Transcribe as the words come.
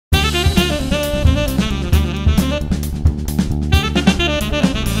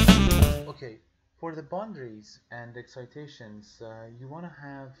For the boundaries and excitations, you want to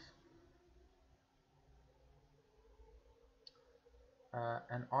have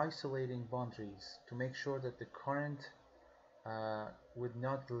an isolating boundaries to make sure that the current would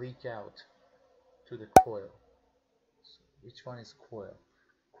not leak out to the coil. So which one is coil?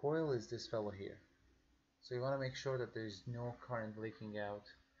 Coil is this fellow here. So you want to make sure that there is no current leaking out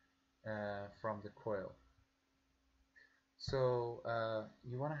from the coil. So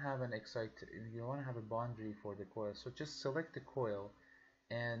you want to have a boundary for the coil. So just select the coil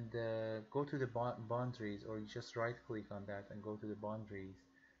and go to the boundaries, or you just right click on that and go to the boundaries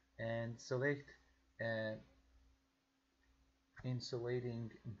and select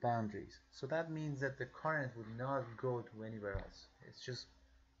insulating boundaries. So that means that the current would not go to anywhere else. It's just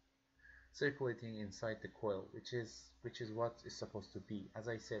circulating inside the coil, which is what is supposed to be. As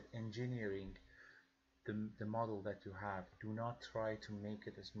I said, engineering the model that you have. Do not try to make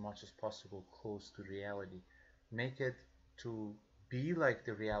it as much as possible close to reality. Make it to be like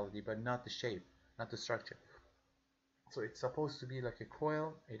the reality, but not the shape, not the structure. So it's supposed to be like a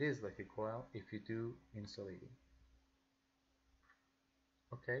coil. It is like a coil if you do insulating.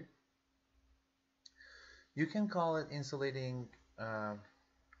 Okay. You can call it insulating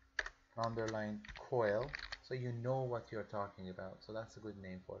underline coil, so you know what you're talking about. So that's a good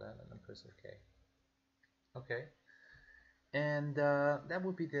name for that, and then press OK. Okay. And that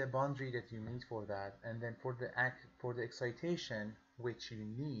would be the boundary that you need for that. And then for the excitation, which you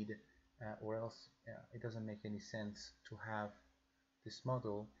need, or else it doesn't make any sense to have this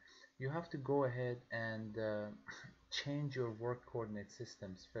model, you have to go ahead and change your work coordinate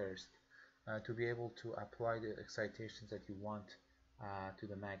systems first to be able to apply the excitations that you want to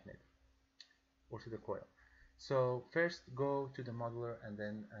the magnet or to the coil. So first go to the modular and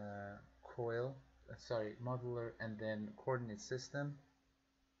then modular and then coordinate system,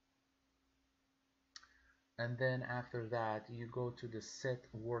 and then after that you go to the set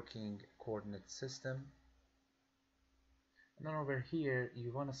working coordinate system, and then over here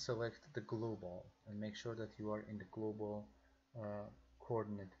you want to select the global and make sure that you are in the global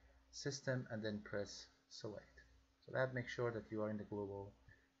coordinate system, and then press select. So that makes sure that you are in the global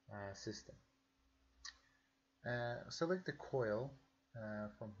system. Select the coil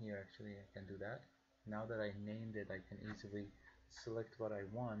from here. Actually, I can do that. Now that I named it, I can easily select what I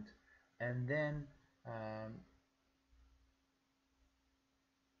want, and then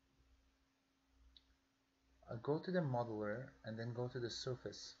I'll go to the modular and then go to the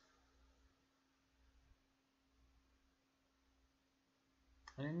surface,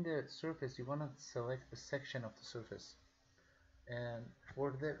 and in the surface you want to select a section of the surface. And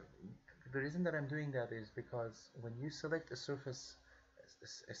for the reason that I'm doing that is because when you select a surface,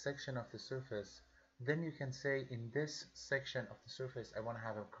 a section of the surface, then you can say in this section of the surface I want to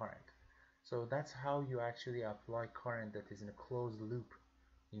have a current. So that's how you actually apply current that is in a closed loop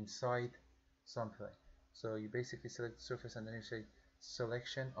inside something. So you basically select the surface and then you say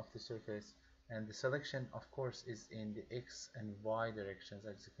selection of the surface, and the selection of course is in the X and Y directions,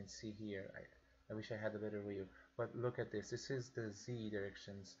 as you can see here. I wish I had a better view, but look at this. This is the Z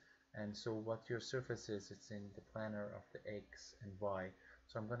directions, and so what your surface is, it's in the planar of the X and Y.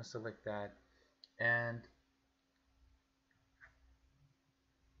 So I'm going to select that, and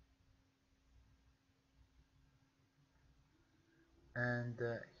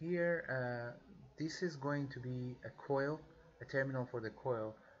here this is going to be a coil, a terminal for the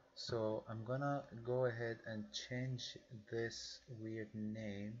coil. So I'm gonna go ahead and change this weird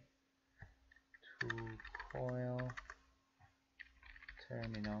name to coil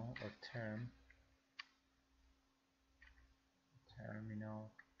terminal, or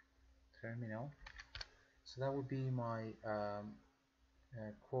terminal. So that would be my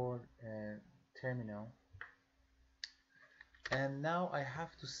core terminal. And now I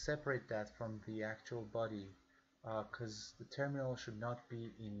have to separate that from the actual body, because the terminal should not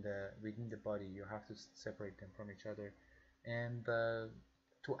be within the body. You have to separate them from each other, and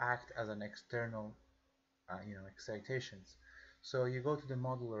to act as an external excitations. So you go to the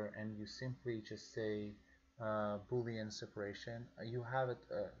modular and you simply just say Boolean separation. You have it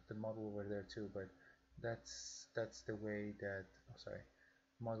the model over there too, but that's the way that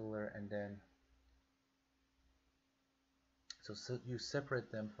modular, and then so you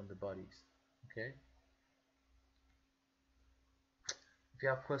separate them from the bodies. Okay. If you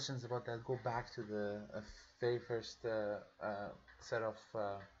have questions about that, go back to the very first set of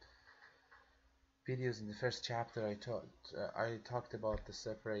videos in the first chapter. I talked about the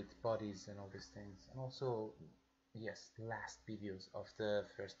separate bodies and all these things, and also yes, last videos of the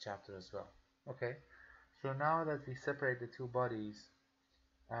first chapter as well. Okay, so now that we separate the two bodies,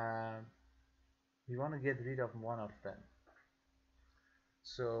 we want to get rid of one of them.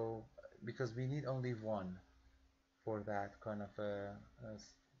 So because we need only one for that kind of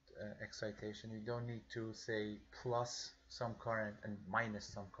excitation, we don't need to say plus some current and minus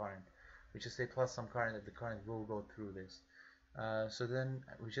some current. We just say plus some current, and the current will go through this. So then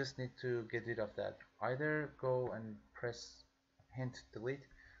we just need to get rid of that. Either go and press hint delete,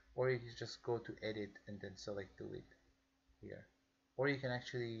 or you can just go to edit and then select delete here, or you can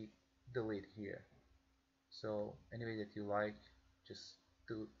actually delete here. So any way that you like, just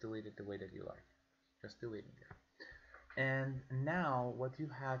delete it the way that you like. Just delete it. And now what you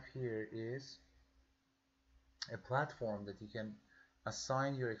have here is a platform that you can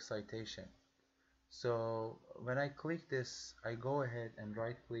assign your excitation. So when I click this, I go ahead and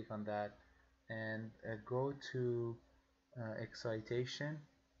right click on that and go to excitation,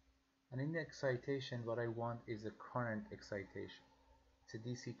 and in the excitation what I want is a current excitation. It's a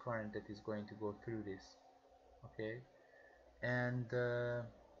DC current that is going to go through this, okay? And let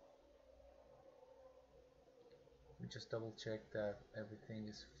me just double check that everything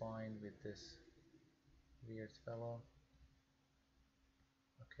is fine with this weird fellow.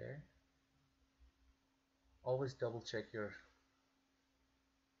 Okay, always double check your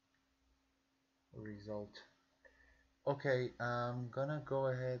result. Okay, I'm gonna go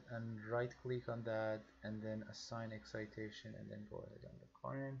ahead and right click on that and then assign excitation, and then go ahead on the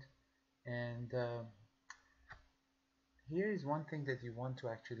current. And here is one thing that you want to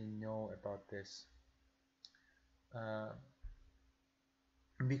actually know about this.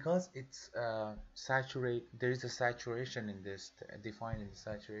 Because it's there is a saturation in this, defined in the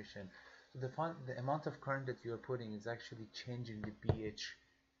saturation. So the amount of current that you are putting is actually changing the BH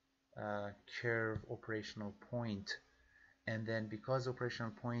curve operational point, and then because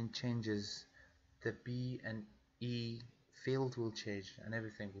operational point changes, the B and E field will change and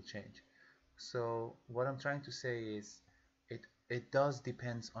everything will change. So what I'm trying to say is it does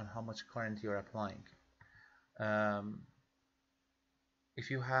depends on how much current you're applying. If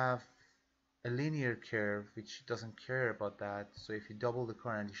you have a linear curve which doesn't care about that, so if you double the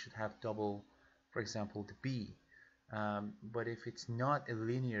current you should have double, for example, the B. But if it's not a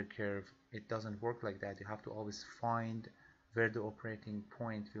linear curve, it doesn't work like that. You have to always find where the operating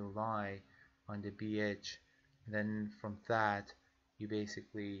point will lie on the BH, and then from that you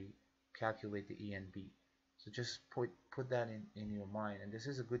basically calculate the E and B. So just put that in your mind, and this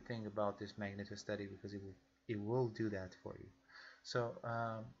is a good thing about this magnetostatic, because it will do that for you. So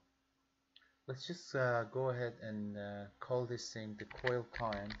let's just go ahead and call this thing the coil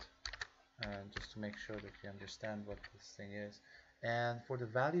client, just to make sure that you understand what this thing is. And for the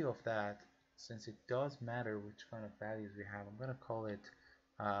value of that, since it does matter which kind of values we have, I'm going to call it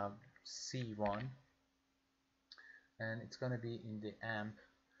C1, and it's going to be in the amp.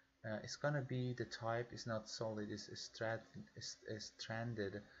 It's going to be, the type is not solid, it's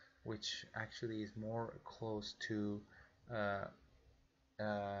stranded, which actually is more close to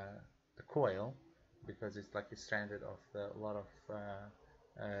the coil, because it's like it's stranded of a lot of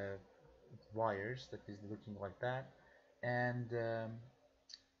wires that is looking like that. And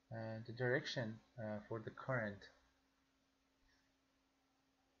the direction for the current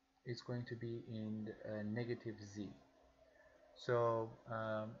is going to be in negative Z. So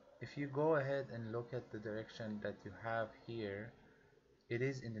if you go ahead and look at the direction that you have here, it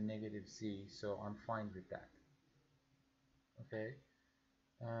is in the negative Z, so I'm fine with that. Okay,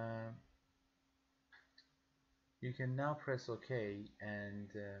 you can now press OK, and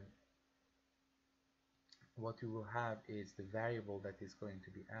what you will have is the variable that is going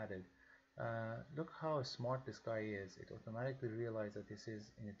to be added. Look how smart this guy is. It automatically realized that this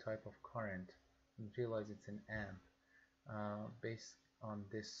is in a type of current, and realize it's an amp based on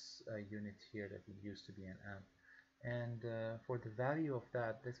this unit here that it used to be an amp. And for the value of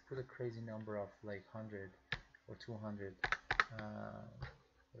that, let's put a crazy number of like 100 or 200,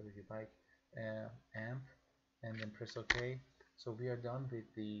 whatever you like, amp, and then press OK. So we are done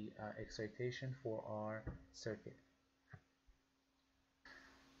with the excitation for our circuit.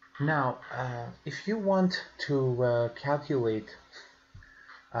 Now if you want to calculate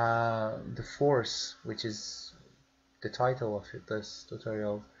the force, which is the title of this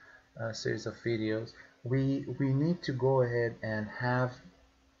tutorial series of videos, we need to go ahead and have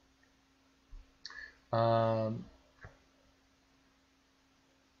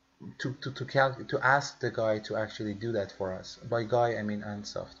to ask the guy to actually do that for us. By guy I mean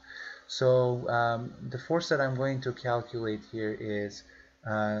Ansoft. So the force that I'm going to calculate here is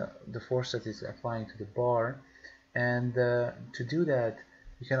the force that is applying to the bar, and to do that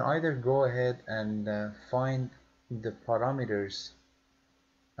you can either go ahead and find the parameters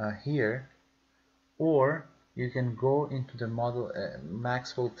here, or you can go into the model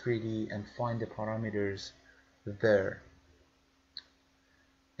Maxwell 3D and find the parameters there,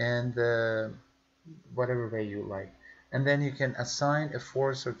 and whatever way you like, and then you can assign a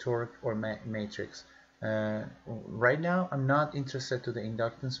force or torque or matrix. Right now I'm not interested to the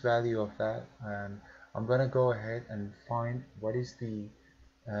inductance value of that, and I'm gonna go ahead and find what is the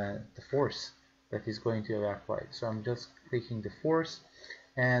force that is going to be applied. So I'm just clicking the force,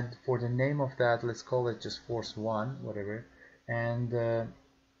 and for the name of that, let's call it just force 1, whatever, and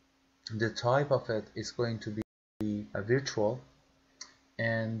the type of it is going to be a virtual,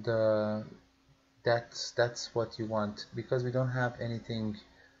 and that's what you want, because we don't have anything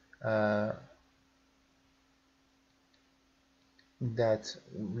that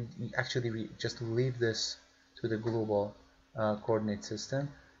we just leave this to the global coordinate system,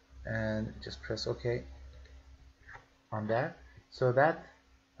 and just press OK on that. So that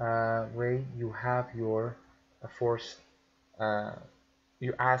way you have your force.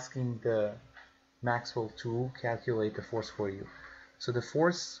 You're asking the Maxwell to calculate the force for you. So the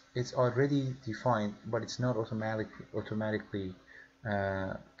force is already defined, but it's not automatically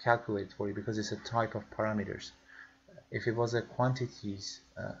calculated for you, because it's a type of parameters. If it was a quantities,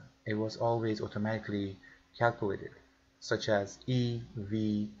 it was always automatically calculated, such as E,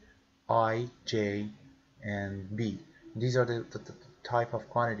 V, I, J, and B. These are the type of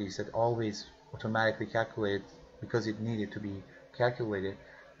quantities that always automatically calculate because it needed to be calculated,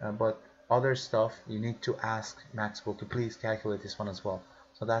 but other stuff you need to ask Maxwell to please calculate this one as well.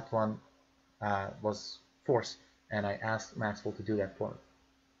 So that one was force, and I asked Maxwell to do that for me.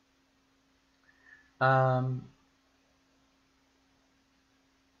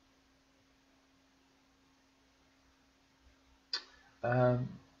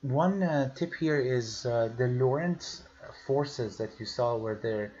 One tip here is the Lorentz forces that you saw were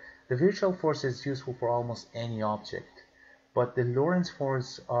there. The virtual force is useful for almost any object, but the Lorentz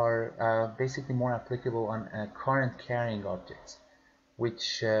force are basically more applicable on current carrying objects,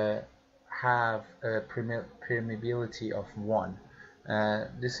 which have a permeability of 1.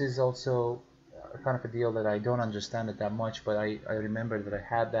 This is also kind of a deal that I don't understand it that much, but I remember that I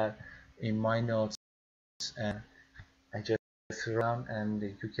had that in my notes, and I just around, and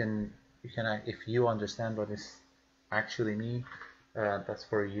you can if you understand what this actually mean, that's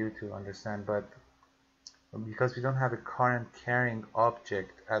for you to understand. But because we don't have a current carrying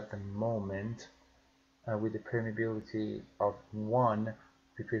object at the moment with the permeability of 1,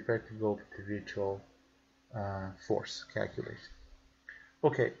 we prefer to go with the virtual force calculation.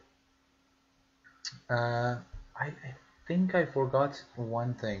 Okay, I think I forgot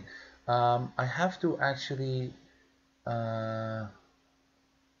one thing. I have to actually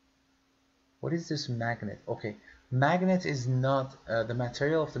what is this magnet? Okay, magnet is not the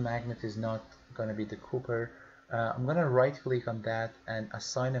material of the magnet is not going to be the Cooper. I'm going to right click on that and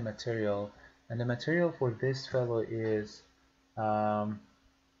assign a material, and the material for this fellow is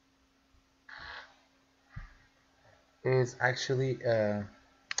actually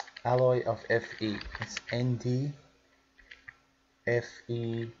alloy of Fe. It's Nd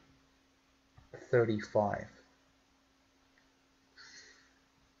Fe 35,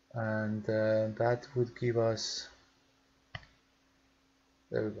 and that would give us,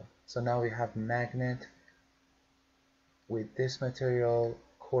 there we go. So now we have magnet with this material,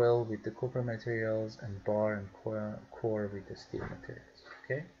 coil with the copper materials, and bar and core with the steel materials.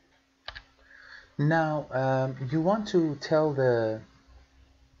 Okay. Now you want to tell the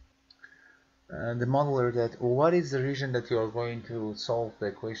modeler that what is the region that you are going to solve the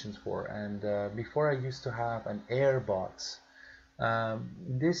equations for. And before, I used to have an air box.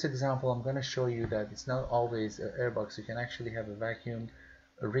 In this example, I'm going to show you that it's not always an air box. You can actually have a vacuum,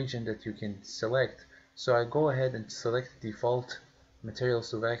 a region that you can select. So I go ahead and select default materials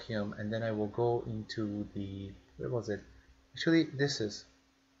to vacuum, and then I will go into the, where was it? Actually, this is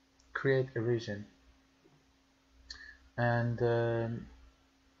create a region, and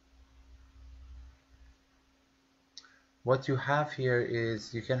what you have here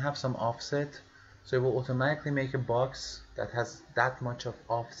is you can have some offset, so it will automatically make a box that has that much of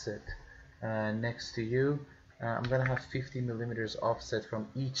offset next to you. I'm gonna have 50 millimeters offset from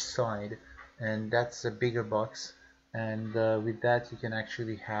each side, and that's a bigger box, and with that you can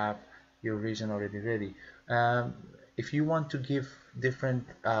actually have your region already ready. If you want to give different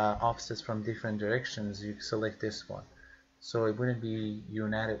offsets from different directions, you select this one, so it wouldn't be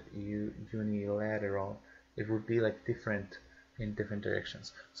unilateral. It would be like different in different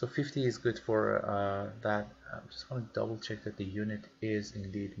directions. So 50 is good for that. I just want to double check that the unit is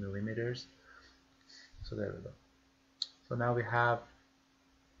indeed millimeters. So there we go. So now we have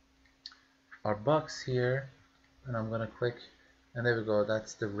our box here, and I'm gonna click, and there we go.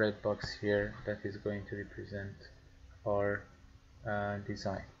 That's the red box here that is going to represent our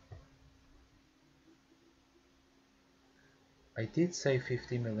design. I did say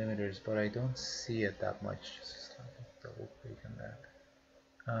 50 millimeters, but I don't see it that much. Just double click on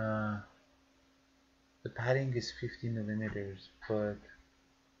that. The padding is 50 millimeters, but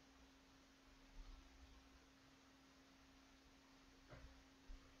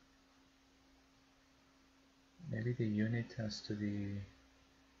maybe the unit has to be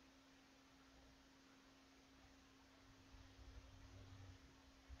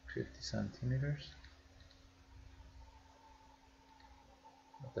 50 centimeters.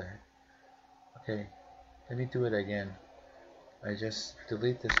 What the heck? Okay, let me do it again. I just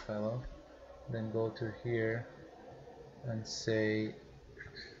delete this fellow, then go to here and say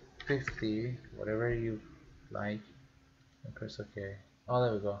 50, whatever you like, and press OK. Oh,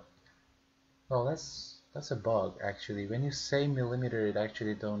 there we go. Oh, that's a bug actually. When you say millimeter, it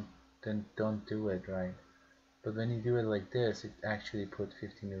actually don't do it right. But when you do it like this, it actually put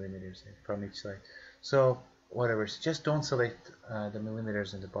 50 millimeters from each side. So whatever, so just don't select the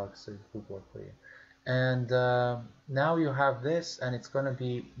millimeters in the box, so it will work for you. And now you have this, and it's gonna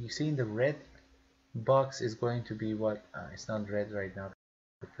be, you see in the red box is going to be what, it's not red right now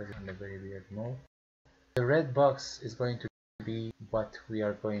because it's in a very weird mode. The red box is going to be what we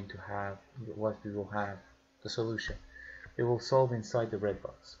are going to have, what we will have, the solution. It will solve inside the red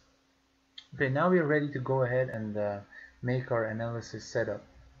box. Okay, now we are ready to go ahead and make our analysis setup.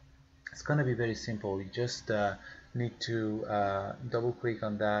 It's going to be very simple. We just need to double click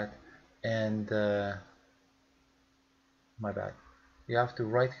on that, and my bad. You have to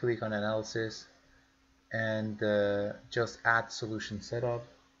right click on analysis and just add solution setup,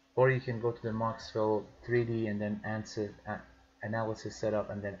 or you can go to the Maxwell 3D and then answer analysis setup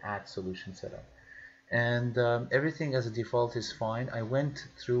and then add solution setup. And everything as a default is fine. I went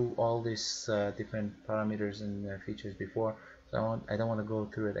through all these different parameters and features before, so I don't want to go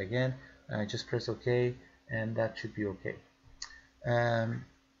through it again. Just press OK, and that should be okay.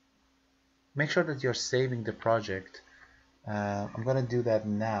 Make sure that you're saving the project. I'm going to do that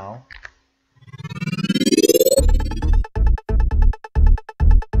now.